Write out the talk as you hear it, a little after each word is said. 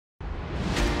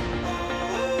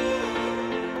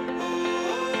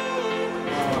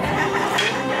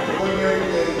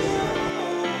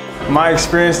My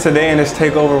experience today in this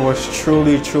takeover was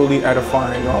truly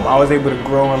edifying. I was able to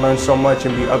grow and learn so much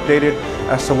and be updated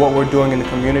as to what we're doing in the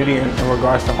community in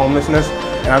regards to homelessness.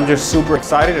 And I'm just super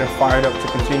excited and fired up to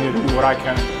continue to do what I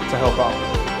can to help out.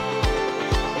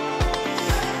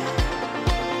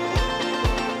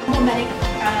 Medic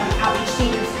outreach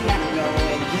teams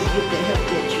and just get the help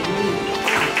that you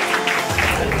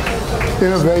need.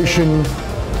 Innovation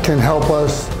can help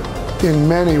us in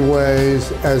many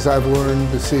ways, as I've learned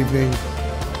this evening,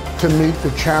 to meet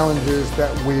the challenges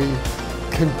that we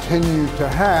continue to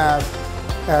have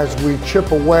as we chip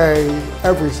away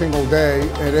every single day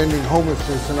at ending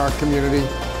homelessness in our community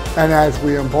and as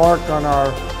we embark on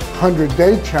our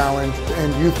 100-day challenge to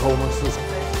end youth homelessness.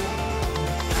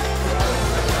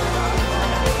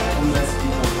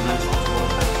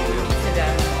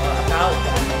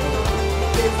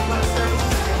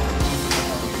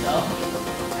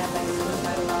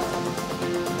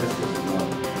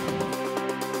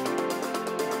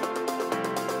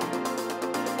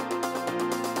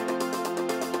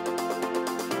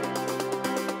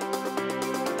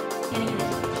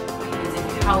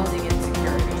 Housing